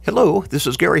Hello, this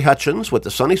is Gary Hutchins with the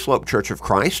Sunny Slope Church of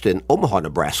Christ in Omaha,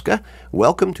 Nebraska.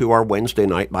 Welcome to our Wednesday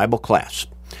night Bible class.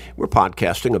 We're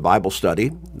podcasting a Bible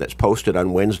study that's posted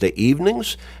on Wednesday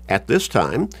evenings at this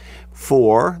time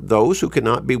for those who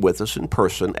cannot be with us in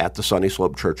person at the Sunny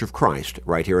Slope Church of Christ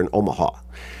right here in Omaha.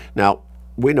 Now,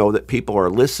 we know that people are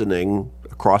listening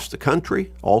across the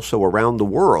country, also around the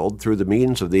world through the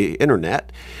means of the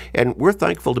internet, and we're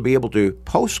thankful to be able to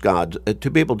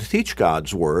teach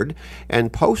God's Word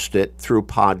and post it through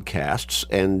podcasts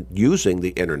and using the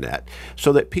internet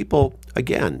so that people,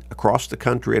 again, across the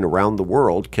country and around the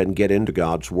world can get into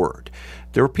God's Word.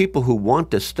 There are people who want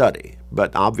to study,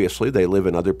 but obviously they live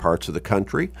in other parts of the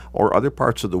country or other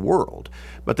parts of the world,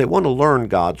 but they want to learn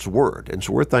God's Word. And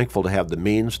so we're thankful to have the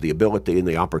means, the ability, and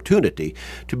the opportunity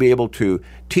to be able to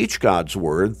teach God's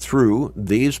Word through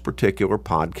these particular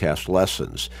podcast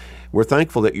lessons. We're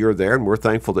thankful that you're there, and we're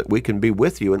thankful that we can be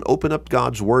with you and open up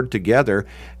God's Word together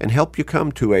and help you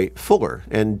come to a fuller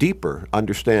and deeper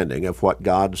understanding of what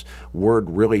God's Word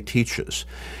really teaches.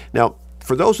 Now,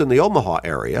 for those in the Omaha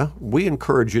area, we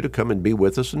encourage you to come and be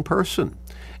with us in person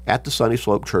at the Sunny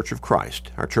Slope Church of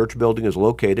Christ. Our church building is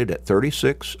located at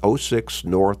 3606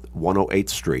 North 108th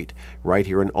Street, right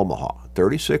here in Omaha,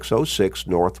 3606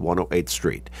 North 108th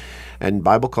Street. And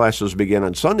Bible classes begin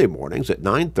on Sunday mornings at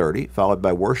 9:30, followed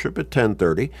by worship at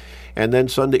 10:30. And then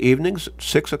Sunday evenings at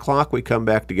 6 o'clock, we come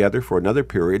back together for another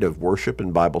period of worship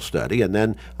and Bible study. And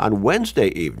then on Wednesday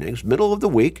evenings, middle of the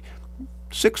week,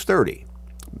 6:30.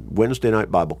 Wednesday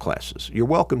night Bible classes. You're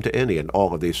welcome to any and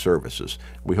all of these services.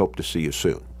 We hope to see you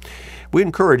soon. We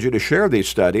encourage you to share these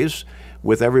studies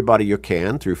with everybody you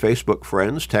can through Facebook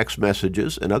friends, text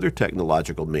messages, and other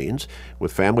technological means,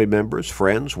 with family members,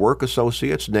 friends, work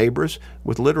associates, neighbors,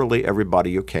 with literally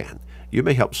everybody you can. You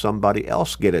may help somebody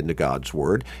else get into God's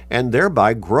Word and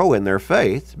thereby grow in their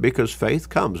faith, because faith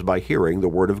comes by hearing the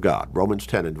Word of God. Romans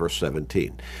 10 and verse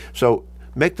 17. So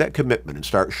make that commitment and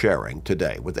start sharing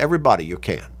today with everybody you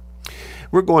can.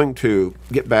 We're going to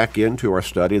get back into our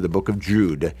study of the book of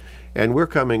Jude, and we're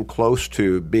coming close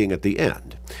to being at the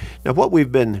end. Now, what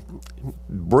we've been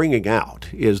bringing out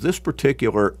is this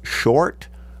particular short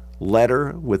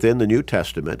letter within the New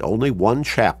Testament, only one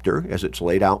chapter as it's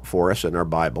laid out for us in our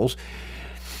Bibles.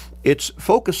 It's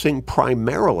focusing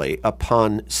primarily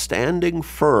upon standing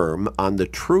firm on the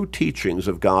true teachings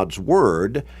of God's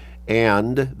Word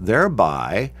and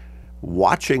thereby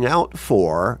watching out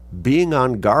for, being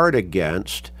on guard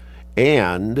against,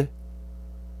 and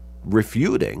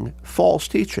refuting false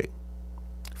teaching.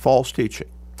 False teaching.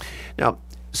 Now,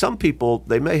 some people,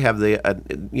 they may have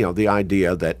the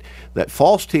idea that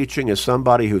false teaching is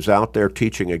somebody who's out there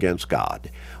teaching against God,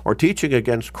 or teaching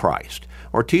against Christ,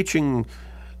 or teaching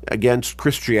against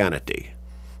Christianity.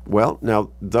 Well,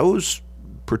 now, those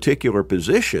particular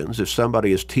positions, if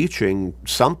somebody is teaching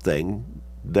something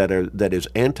that is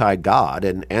anti-God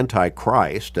and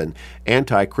anti-Christ and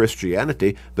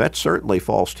anti-Christianity, that's certainly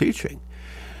false teaching.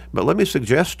 But let me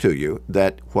suggest to you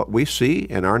that what we see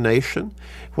in our nation,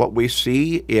 what we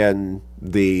see in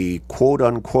the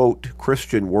quote-unquote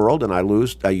Christian world, and I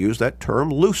use that term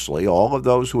loosely, all of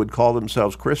those who would call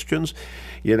themselves Christians,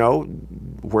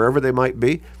 wherever they might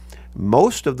be,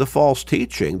 most of the false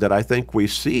teaching that I think we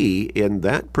see in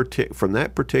from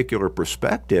that particular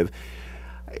perspective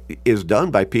is done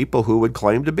by people who would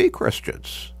claim to be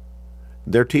Christians.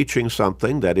 They're teaching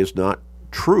something that is not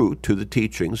true to the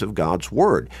teachings of God's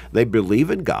Word. They believe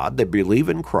in God, they believe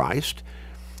in Christ.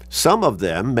 Some of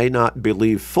them may not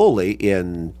believe fully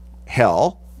in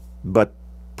hell, but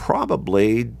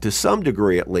probably to some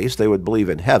degree at least they would believe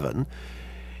in heaven.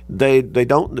 They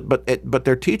don't, but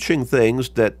they're teaching things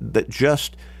that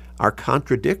just are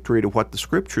contradictory to what the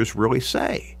Scriptures really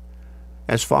say,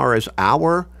 as far as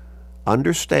our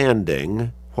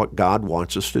understanding what God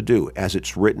wants us to do, as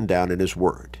it's written down in His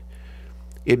Word.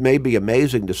 It may be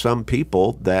amazing to some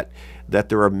people that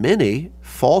there are many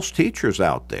false teachers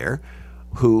out there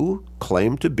who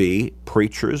claim to be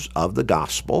preachers of the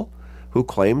gospel, who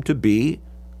claim to be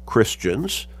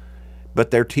Christians,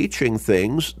 but they're teaching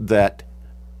things that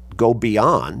go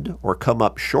beyond or come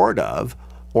up short of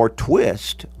or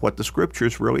twist what the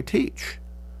Scriptures really teach.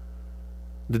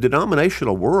 The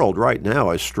denominational world right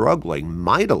now is struggling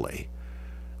mightily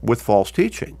with false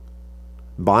teaching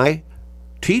by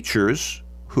teachers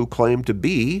who claim to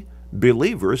be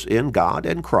believers in God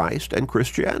and Christ and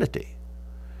Christianity.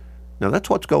 Now, that's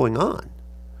what's going on.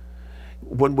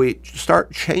 When we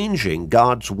start changing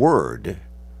God's Word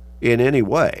in any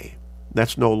way,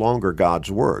 that's no longer God's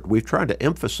Word. We've tried to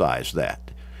emphasize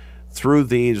that through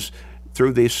these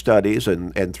studies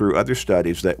and through other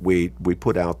studies that we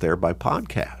put out there by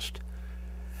podcast.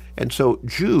 And so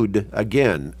Jude,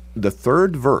 again, the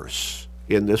third verse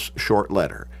in this short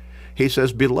letter, he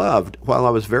says, "Beloved, while I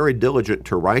was very diligent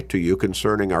to write to you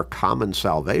concerning our common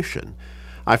salvation,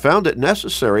 I found it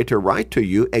necessary to write to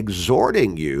you,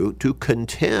 exhorting you to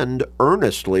contend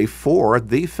earnestly for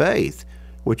the faith,"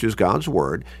 which is God's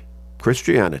Word,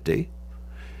 Christianity,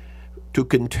 to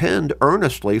contend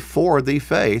earnestly for the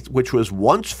faith which was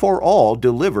once for all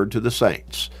delivered to the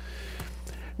saints.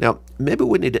 Now, maybe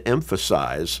we need to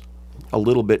emphasize a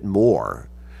little bit more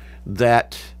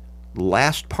that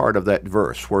last part of that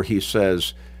verse where he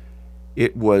says,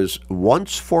 it was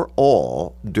once for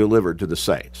all delivered to the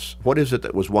saints. What is it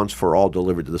that was once for all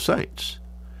delivered to the saints?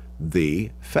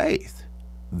 The faith.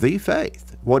 The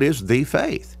faith. What is the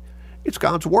faith? It's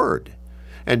God's Word.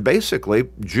 And basically,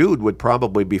 Jude would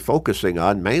probably be focusing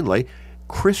on mainly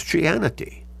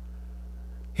Christianity.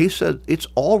 He said it's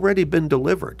already been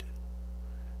delivered.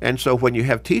 And so when you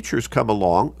have teachers come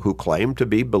along who claim to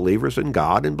be believers in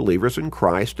God and believers in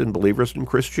Christ and believers in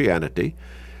Christianity,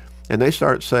 and they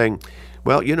start saying,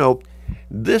 well,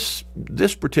 this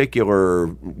particular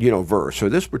verse or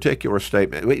this particular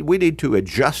statement, we need to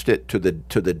adjust it to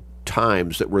the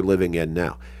times that we're living in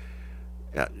now.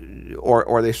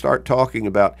 Or they start talking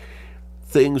about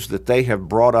things that they have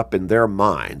brought up in their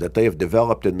mind, that they have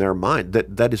developed in their mind,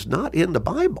 that is not in the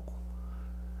Bible.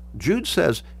 Jude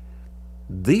says,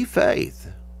 the faith,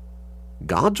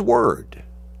 God's Word,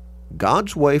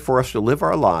 God's way for us to live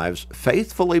our lives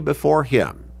faithfully before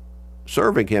Him,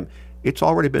 serving Him, it's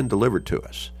already been delivered to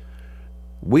us.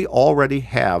 We already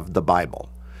have the Bible.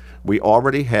 We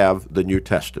already have the New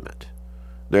Testament.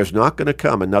 There's not going to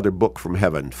come another book from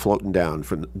heaven floating down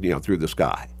from through the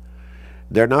sky.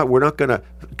 We're not going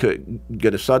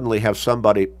to suddenly have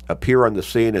somebody appear on the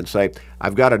scene and say,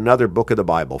 "I've got another book of the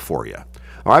Bible for you,"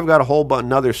 or "I've got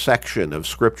another section of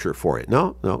Scripture for you."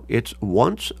 No, it's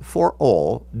once for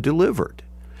all delivered.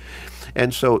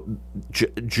 And so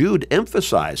Jude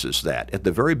emphasizes that at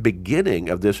the very beginning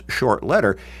of this short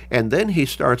letter, and then he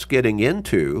starts getting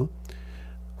into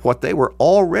what they were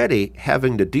already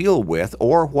having to deal with,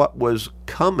 or what was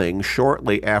coming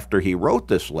shortly after he wrote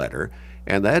this letter,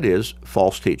 and that is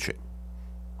false teaching.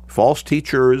 False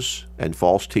teachers and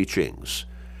false teachings.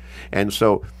 And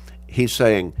so he's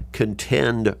saying,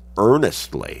 contend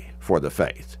earnestly for the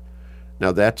faith.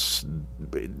 Now that's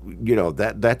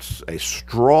a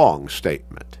strong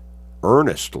statement.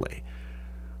 Earnestly.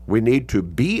 We need to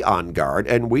be on guard,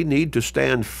 and we need to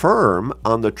stand firm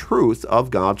on the truth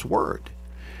of God's Word.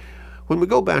 When we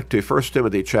go back to 1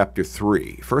 Timothy chapter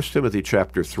 3,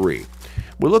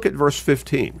 we look at verse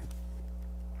 15.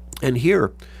 And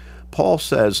here, Paul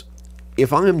says,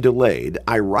 "If I am delayed,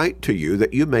 I write to you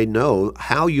that you may know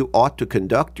how you ought to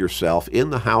conduct yourself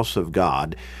in the house of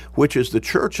God, which is the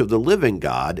church of the living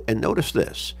God." And notice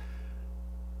this,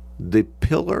 "the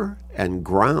pillar and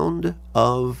ground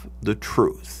of the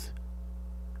truth."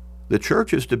 The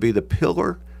church is to be the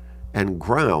pillar and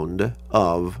ground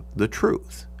of the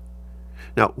truth.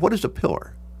 Now, what is a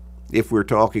pillar? If we're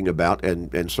talking about,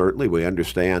 and certainly we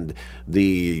understand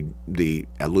the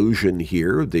allusion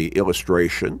here, the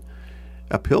illustration,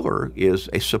 a pillar is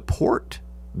a support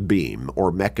beam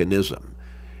or mechanism.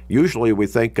 Usually we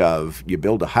think of, you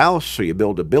build a house or you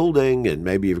build a building and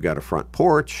maybe you've got a front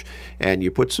porch and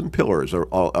you put some pillars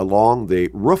along the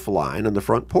roof line on the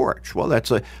front porch. Well,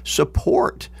 that's a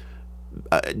support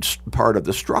part of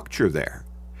the structure there.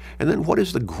 And then what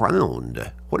is the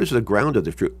ground? What is the ground of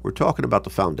the truth? We're talking about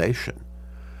the foundation.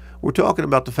 We're talking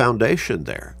about the foundation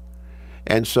there.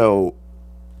 And so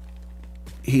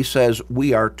he says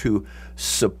we are to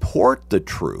support the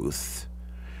truth,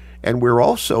 and we're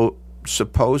also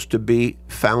supposed to be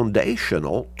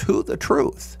foundational to the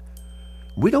truth.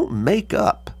 We don't make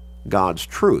up God's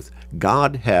truth.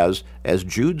 God has, as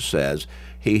Jude says,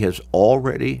 He has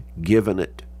already given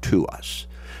it to us.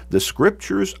 The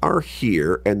Scriptures are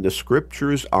here, and the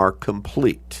Scriptures are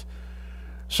complete.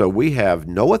 So we have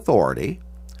no authority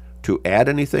to add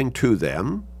anything to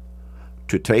them,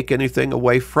 to take anything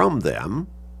away from them,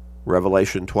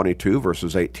 Revelation 22,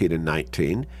 verses 18 and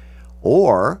 19,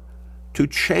 or to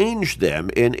change them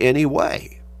in any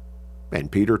way.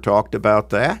 And Peter talked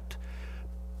about that,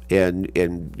 and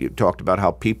you talked about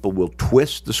how people will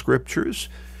twist the Scriptures.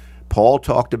 Paul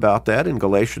talked about that in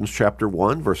Galatians chapter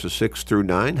 1, verses 6 through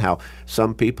 9, how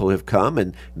some people have come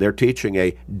and they're teaching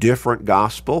a different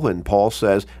gospel, and Paul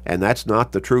says, and that's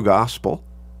not the true gospel,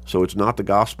 so it's not the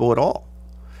gospel at all.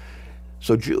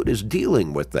 So Jude is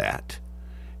dealing with that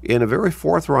in a very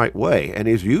forthright way, and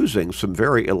he's using some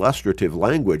very illustrative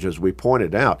language, as we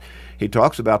pointed out. He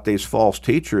talks about these false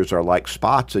teachers are like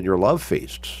spots in your love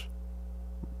feasts.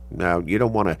 Now, you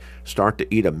don't want to start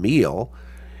to eat a meal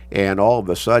and all of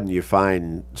a sudden you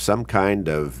find some kind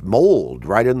of mold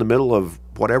right in the middle of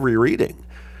whatever you're eating.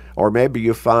 Or maybe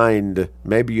you find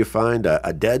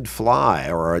a dead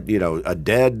fly or a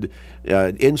dead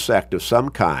insect of some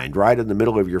kind right in the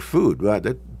middle of your food. Well,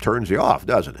 that turns you off,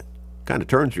 doesn't it? Kind of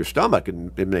turns your stomach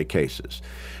in many cases.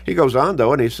 He goes on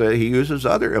though, and he uses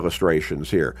other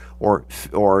illustrations here, or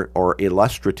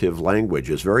illustrative language.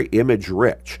 Is very image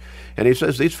rich, and he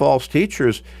says these false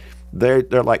teachers, they're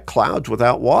like clouds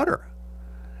without water.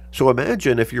 So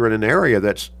imagine if you're in an area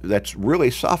that's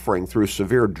really suffering through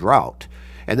severe drought,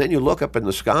 and then you look up in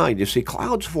the sky and you see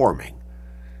clouds forming,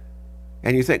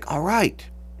 and you think, all right,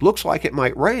 looks like it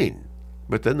might rain,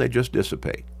 but then they just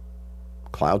dissipate.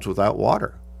 Clouds without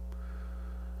water.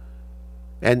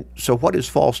 And so what is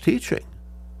false teaching?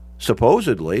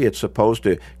 Supposedly, it's supposed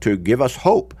to give us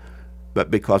hope,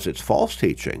 but because it's false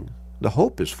teaching, the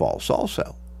hope is false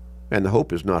also, and the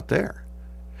hope is not there.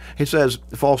 He says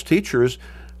false teachers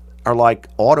are like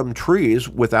autumn trees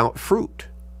without fruit.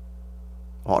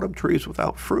 Autumn trees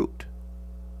without fruit.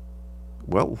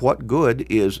 Well, what good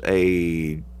is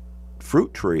a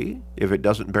fruit tree if it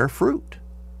doesn't bear fruit?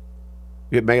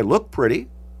 It may look pretty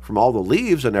from all the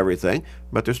leaves and everything,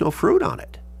 but there's no fruit on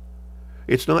it.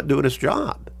 It's not doing its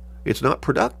job. It's not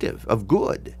productive of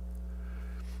good.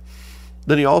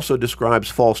 Then he also describes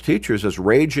false teachers as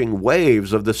raging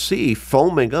waves of the sea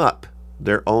foaming up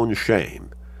their own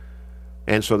shame.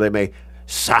 And so they may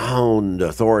sound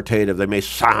authoritative, they may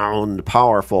sound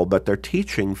powerful, but they're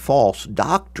teaching false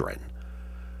doctrine.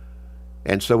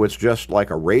 And so it's just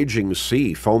like a raging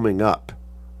sea foaming up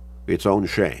its own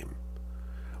shame.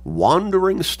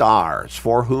 Wandering stars,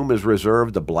 for whom is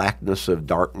reserved the blackness of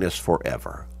darkness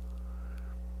forever.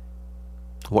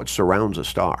 What surrounds a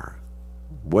star?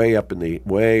 Way up in the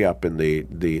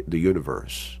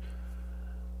universe,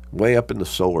 way up in the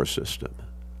solar system.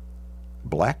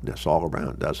 Blackness all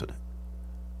around, doesn't it?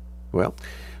 Well,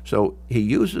 so he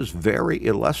uses very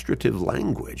illustrative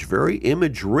language, very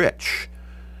image-rich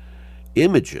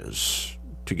images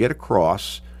to get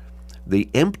across the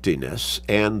emptiness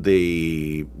and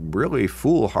the really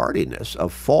foolhardiness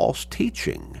of false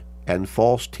teaching and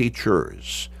false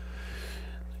teachers.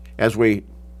 As we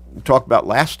talked about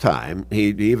last time, he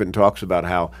even talks about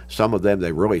how some of them,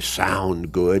 they really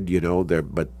sound good,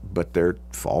 but they're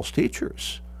false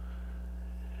teachers.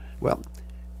 Well,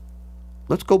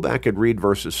 let's go back and read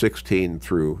verses 16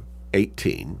 through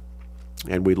 18,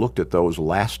 and we looked at those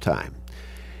last time.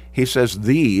 He says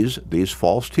these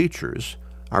false teachers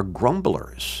are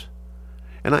grumblers.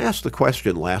 And I asked the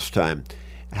question last time,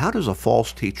 how does a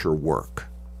false teacher work?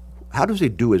 How does he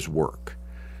do his work?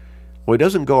 Well, he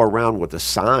doesn't go around with a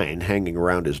sign hanging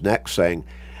around his neck saying,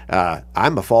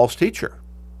 I'm a false teacher.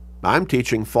 I'm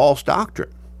teaching false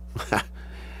doctrine.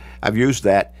 I've used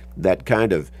that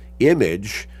kind of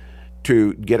image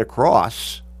to get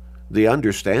across the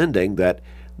understanding that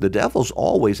the devil's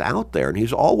always out there, and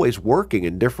he's always working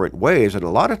in different ways, and a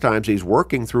lot of times he's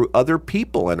working through other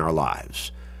people in our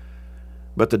lives.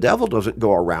 But the devil doesn't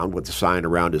go around with a sign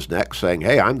around his neck saying,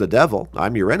 hey, I'm the devil,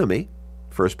 I'm your enemy,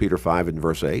 1 Peter 5 and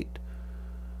verse 8.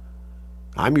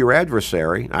 I'm your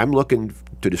adversary, I'm looking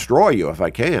to destroy you if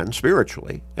I can,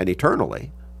 spiritually and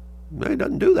eternally. No, he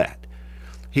doesn't do that.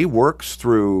 He works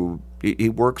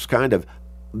kind of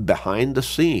behind the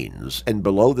scenes and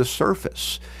below the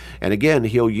surface. And again,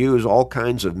 he'll use all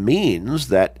kinds of means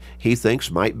that he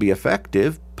thinks might be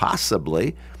effective,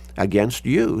 possibly, against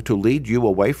you to lead you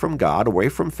away from God, away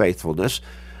from faithfulness,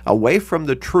 away from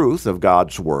the truth of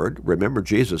God's word. Remember,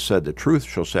 Jesus said the truth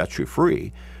shall set you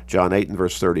free, John 8 and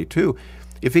verse 32.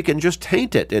 If he can just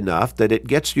taint it enough that it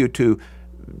gets you to,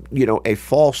 a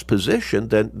false position,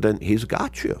 then he's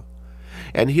got you.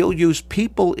 And he'll use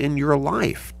people in your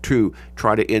life to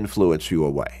try to influence you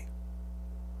away.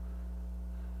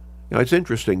 Now, it's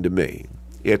interesting to me.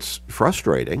 It's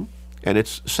frustrating and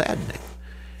it's saddening.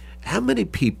 How many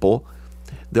people,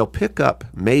 they'll pick up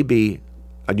maybe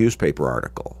a newspaper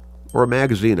article or a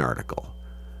magazine article,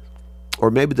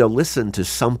 or maybe they'll listen to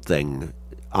something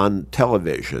on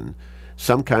television,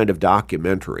 some kind of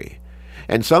documentary,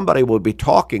 and somebody will be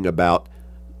talking about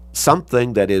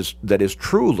something that is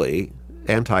truly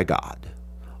anti-God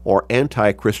or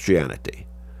anti-Christianity.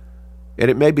 And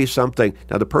it may be something,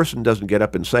 now the person doesn't get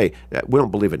up and say, we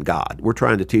don't believe in God, we're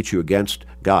trying to teach you against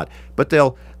God. But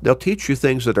they'll teach you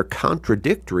things that are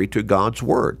contradictory to God's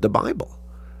word, the Bible.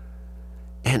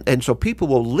 And so people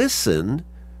will listen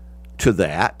to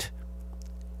that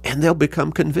and they'll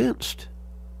become convinced.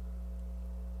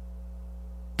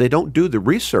 They don't do the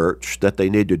research that they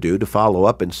need to do to follow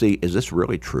up and see, is this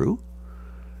really true?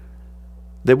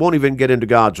 They won't even get into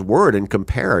God's Word and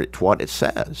compare it to what it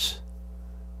says.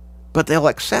 But they'll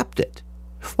accept it.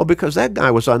 Well, because that guy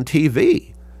was on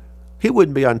TV. He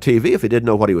wouldn't be on TV if he didn't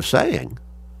know what he was saying,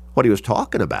 what he was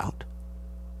talking about.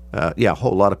 A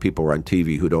whole lot of people are on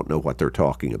TV who don't know what they're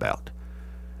talking about.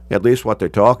 At least what they're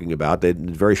talking about, they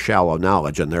very shallow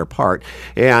knowledge on their part.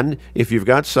 And if you've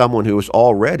got someone who is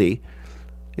already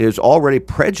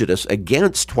prejudiced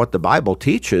against what the Bible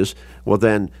teaches, well,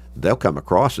 then they'll come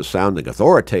across as sounding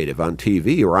authoritative on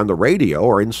TV or on the radio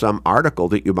or in some article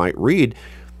that you might read,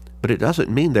 but it doesn't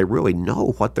mean they really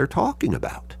know what they're talking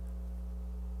about.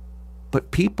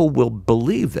 But people will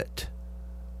believe it,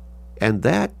 and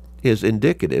that is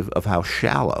indicative of how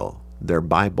shallow their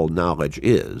Bible knowledge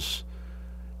is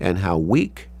and how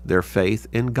weak their faith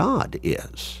in God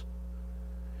is.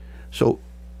 So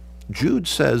Jude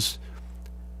says,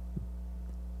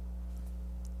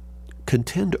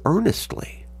 contend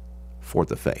earnestly for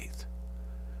the faith.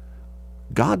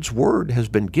 God's word has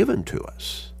been given to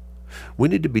us. We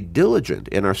need to be diligent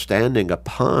in our standing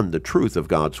upon the truth of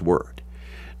God's word.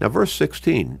 Now, verse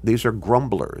 16, these are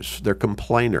grumblers, they're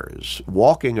complainers,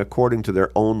 walking according to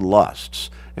their own lusts.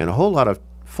 And a whole lot of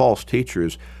false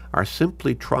teachers are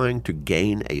simply trying to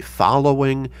gain a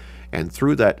following, and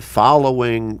through that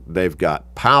following, they've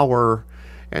got power,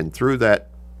 and through that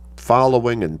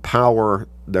following and power,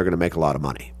 they're going to make a lot of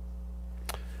money.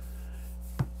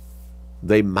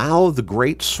 They mouth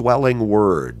great swelling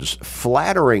words,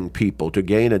 flattering people to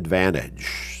gain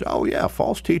advantage. Oh yeah,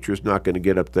 false teacher's not going to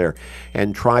get up there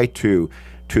and try to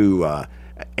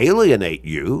alienate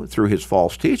you through his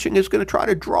false teaching. He's going to try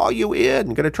to draw you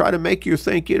in, going to try to make you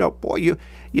think, boy,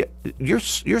 you're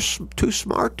too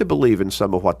smart to believe in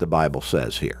some of what the Bible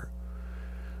says here.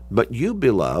 But you,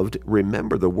 beloved,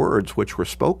 remember the words which were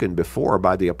spoken before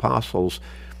by the apostles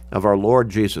of our Lord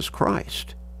Jesus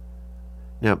Christ.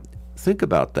 Now, think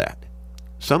about that.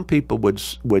 Some people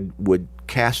would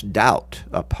cast doubt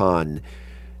upon,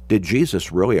 did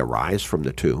Jesus really arise from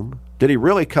the tomb? Did he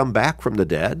really come back from the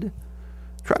dead?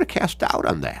 Try to cast doubt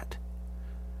on that.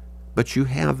 But you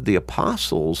have the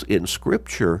apostles in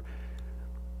Scripture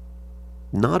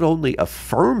not only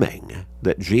affirming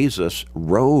that Jesus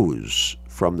rose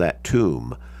from that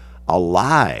tomb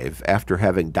alive after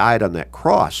having died on that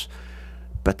cross,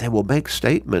 but they will make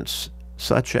statements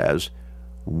such as,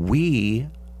 we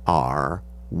are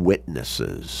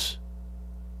witnesses.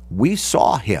 We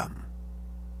saw him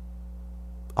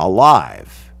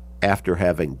alive after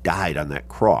having died on that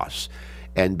cross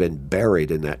and been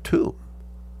buried in that tomb.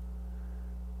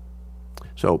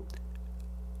 So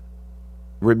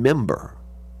remember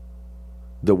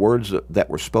the words that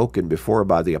were spoken before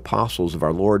by the apostles of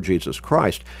our Lord Jesus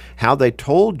Christ, how they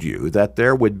told you that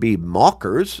there would be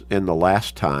mockers in the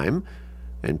last time,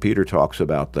 and Peter talks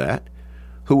about that,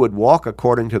 who would walk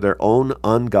according to their own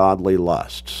ungodly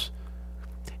lusts.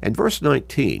 And verse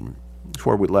 19, is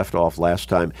where we left off last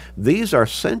time, these are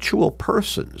sensual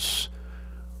persons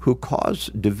who cause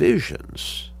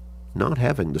divisions, not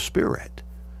having the Spirit.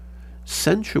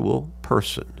 Sensual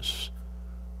persons.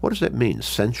 What does that mean,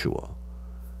 sensual?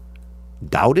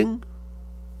 Doubting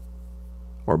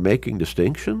or making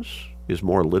distinctions is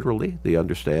more literally the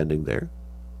understanding there.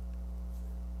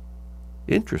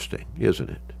 Interesting, isn't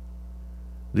it?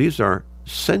 These are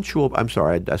sensual, I'm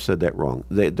sorry, I said that wrong.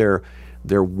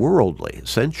 They're worldly.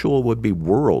 Sensual would be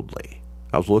worldly.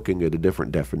 I was looking at a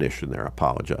different definition there, I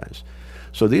apologize.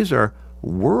 So these are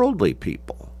worldly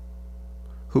people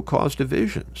who cause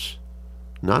divisions,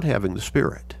 not having the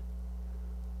Spirit.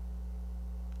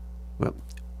 Well,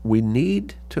 we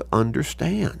need to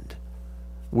understand.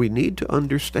 We need to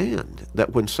understand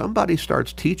that when somebody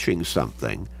starts teaching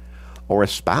something or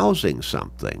espousing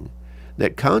something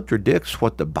that contradicts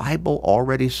what the Bible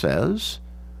already says,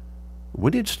 we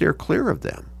need to steer clear of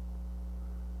them.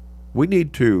 We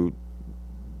need to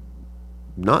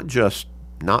not just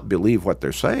not believe what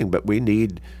they're saying, but we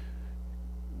need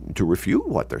to refute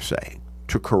what they're saying,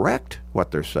 to correct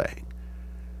what they're saying,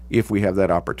 if we have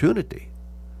that opportunity.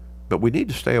 But we need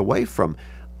to stay away from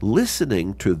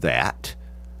listening to that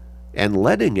and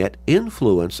letting it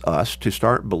influence us to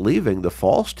start believing the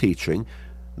false teaching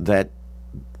that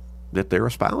they're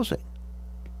espousing.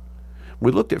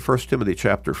 We looked at 1 Timothy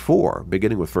chapter 4,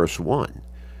 beginning with verse 1.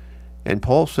 And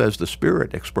Paul says, the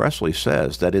Spirit expressly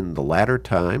says that in the latter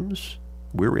times,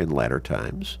 we're in latter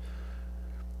times,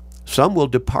 some will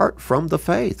depart from the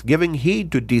faith, giving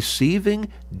heed to deceiving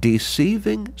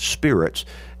spirits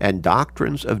and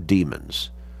doctrines of demons.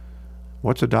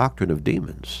 What's a doctrine of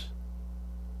demons?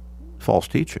 False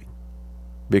teaching.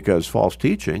 Because false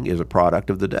teaching is a product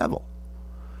of the devil.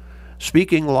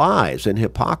 Speaking lies and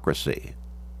hypocrisy,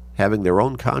 having their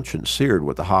own conscience seared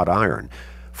with a hot iron,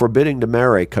 forbidding to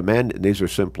marry, these are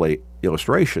simply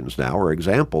illustrations now, or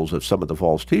examples of some of the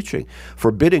false teaching,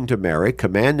 forbidding to marry,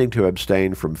 commanding to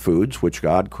abstain from foods which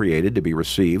God created to be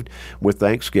received with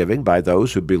thanksgiving by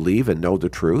those who believe and know the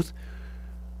truth.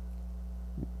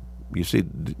 You see,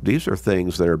 these are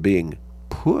things that are being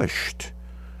pushed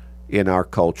in our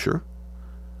culture.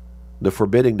 The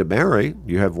forbidding to marry,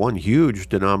 you have one huge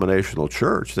denominational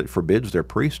church that forbids their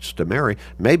priests to marry,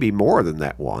 maybe more than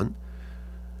that one.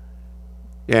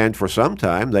 And for some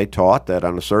time they taught that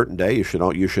on a certain day you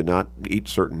should not eat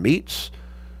certain meats.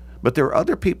 But there are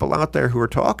other people out there who are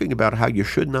talking about how you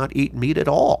should not eat meat at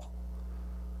all.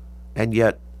 And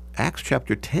yet, Acts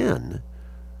chapter 10,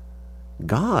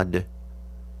 God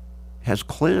has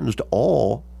cleansed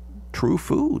all true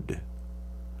food.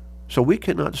 So we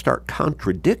cannot start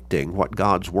contradicting what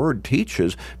God's Word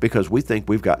teaches because we think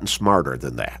we've gotten smarter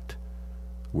than that.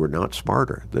 We're not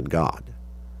smarter than God.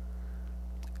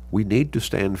 We need to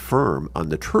stand firm on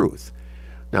the truth.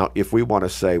 Now, if we want to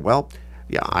say, well,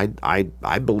 yeah,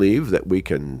 I believe that we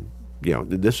can,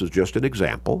 this is just an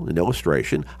example, an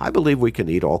illustration. I believe we can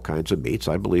eat all kinds of meats.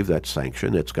 I believe that's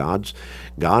sanctioned. It's God's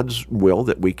will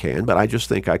that we can, but I just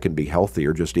think I can be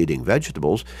healthier just eating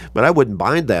vegetables, but I wouldn't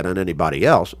bind that on anybody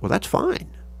else. Well, that's fine.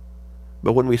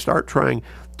 But when we start trying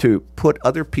to put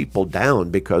other people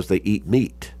down because they eat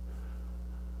meat,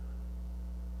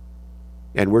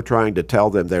 and we're trying to tell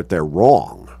them that they're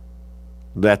wrong,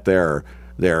 that they're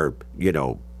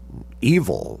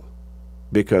evil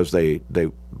because they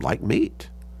like meat.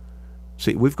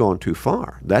 See, we've gone too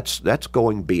far. That's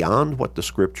going beyond what the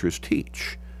Scriptures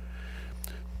teach.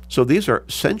 So these are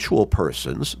sensual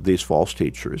persons, these false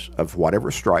teachers, of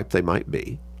whatever stripe they might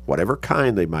be, whatever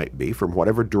kind they might be, from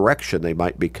whatever direction they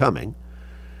might be coming,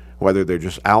 whether they're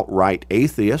just outright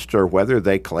atheists or whether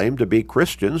they claim to be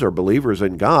Christians or believers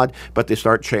in God, but they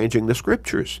start changing the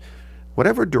Scriptures.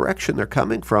 Whatever direction they're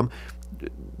coming from,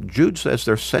 Jude says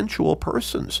they're sensual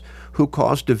persons who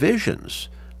cause divisions,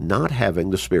 not having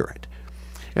the Spirit.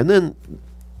 And then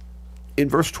in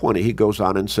verse 20 he goes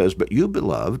on and says, "But you,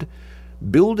 beloved,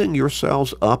 building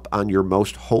yourselves up on your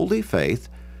most holy faith,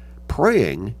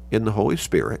 praying in the Holy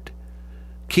Spirit,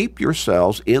 keep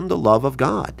yourselves in the love of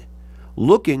God,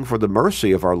 looking for the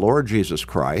mercy of our Lord Jesus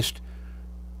Christ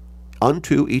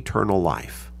unto eternal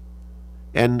life.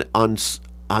 And on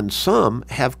some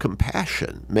have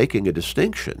compassion," making a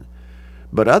distinction,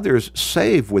 "but others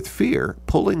save with fear,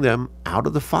 pulling them out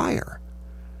of the fire,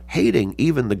 hating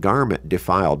even the garment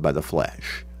defiled by the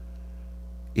flesh."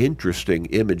 Interesting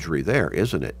imagery there,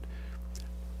 isn't it?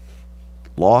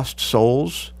 Lost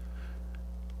souls,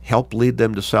 help lead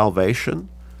them to salvation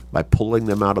by pulling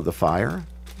them out of the fire.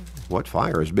 What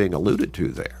fire is being alluded to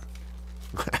there?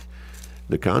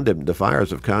 The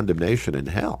fires of condemnation in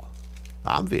hell,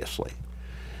 obviously.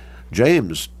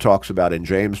 James talks about in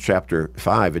James chapter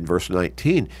 5 in verse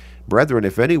 19, "Brethren,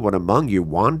 if anyone among you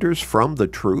wanders from the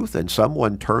truth and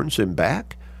someone turns him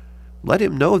back, let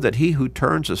him know that he who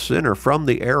turns a sinner from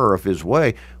the error of his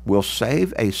way will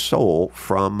save a soul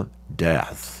from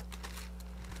death."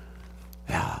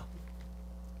 Yeah.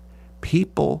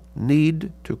 People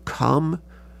need to come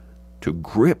to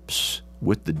grips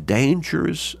with the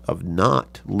dangers of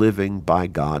not living by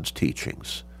God's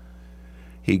teachings.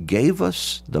 He gave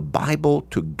us the Bible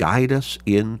to guide us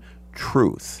in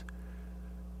truth.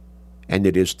 And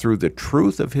it is through the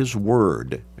truth of His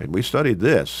Word, and we studied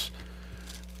this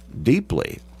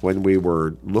deeply when we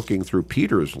were looking through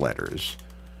Peter's letters,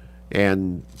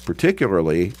 and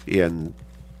particularly in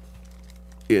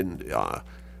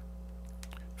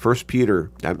 1 Peter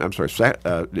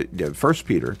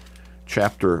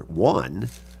chapter 1,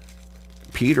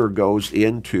 Peter goes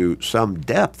into some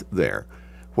depth there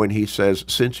when he says,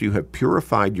 "Since you have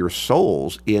purified your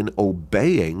souls in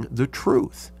obeying the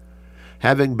truth,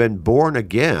 having been born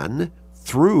again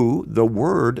through the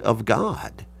Word of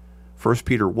God." 1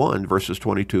 Peter 1, verses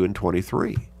 22 and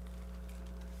 23.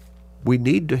 We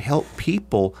need to help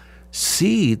people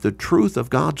see the truth of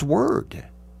God's Word.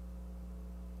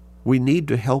 We need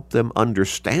to help them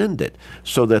understand it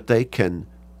so that they can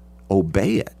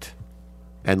obey it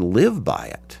and live by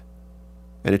it.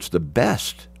 And it's the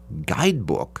best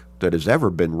guidebook that has ever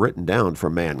been written down for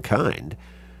mankind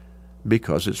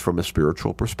because it's from a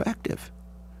spiritual perspective.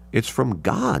 It's from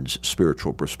God's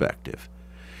spiritual perspective.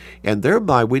 And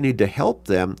thereby we need to help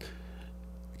them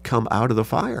come out of the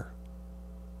fire.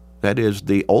 That is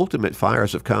the ultimate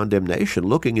fires of condemnation,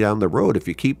 looking down the road. If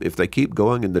they keep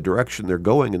going in the direction they're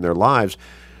going in their lives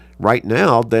right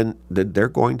now, then they're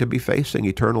going to be facing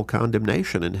eternal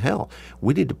condemnation in hell.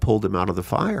 We need to pull them out of the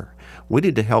fire. We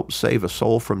need to help save a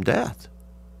soul from death.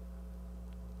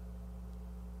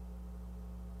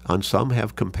 On some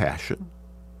have compassion,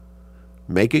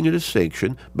 making a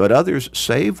distinction, but others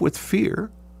save with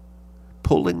fear,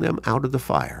 pulling them out of the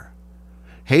fire,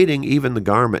 hating even the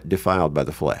garment defiled by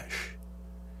the flesh.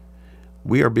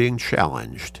 We are being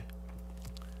challenged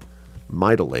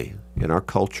mightily in our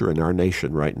culture and our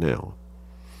nation right now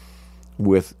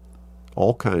with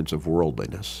all kinds of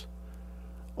worldliness,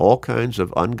 all kinds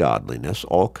of ungodliness,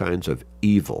 all kinds of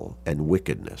evil and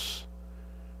wickedness.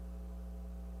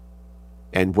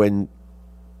 And when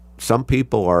some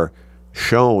people are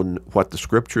shown what the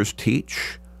Scriptures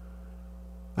teach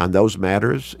on those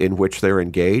matters in which they're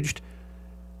engaged,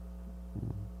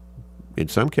 in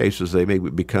some cases they may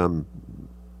become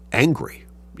angry,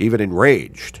 even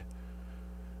enraged,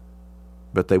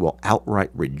 but they will outright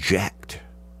reject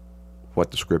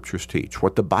what the Scriptures teach,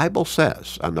 what the Bible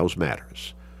says on those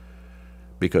matters,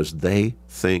 because they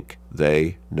think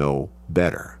they know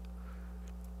better.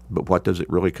 But what does it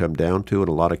really come down to in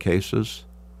a lot of cases?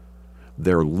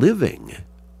 They're living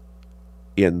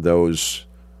in those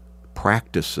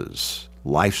practices,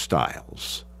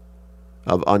 lifestyles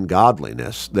of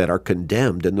ungodliness that are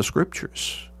condemned in the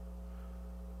Scriptures.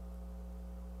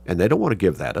 And they don't want to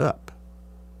give that up,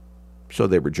 so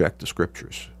they reject the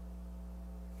Scriptures.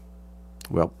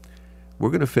 Well, we're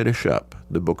going to finish up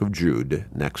the book of Jude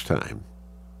next time.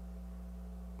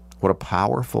 What a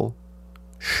powerful,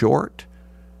 short,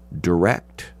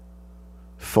 direct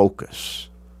focus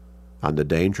on the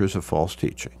dangers of false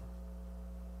teaching.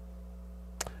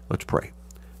 Let's pray.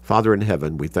 Father in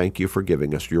heaven, we thank you for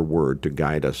giving us your word to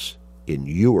guide us in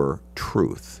your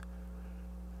truth.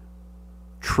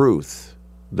 Truth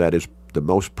that is the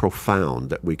most profound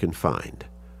that we can find.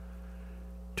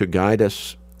 To guide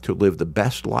us to live the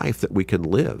best life that we can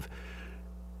live.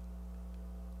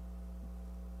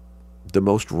 The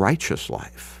most righteous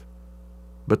life,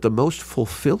 but the most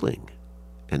fulfilling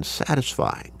and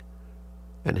satisfying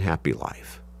and happy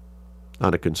life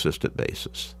on a consistent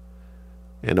basis.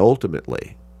 And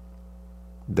ultimately,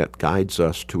 that guides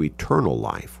us to eternal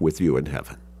life with you in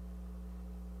heaven.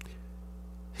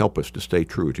 Help us to stay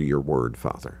true to your word,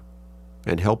 Father,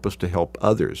 and help us to help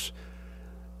others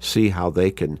see how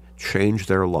they can change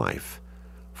their life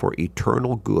for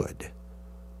eternal good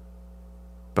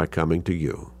by coming to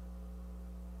you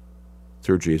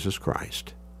through Jesus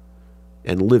Christ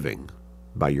and living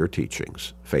by your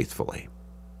teachings faithfully.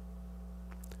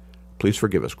 Please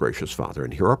forgive us, gracious Father,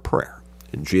 and hear our prayer.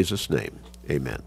 In Jesus' name, amen.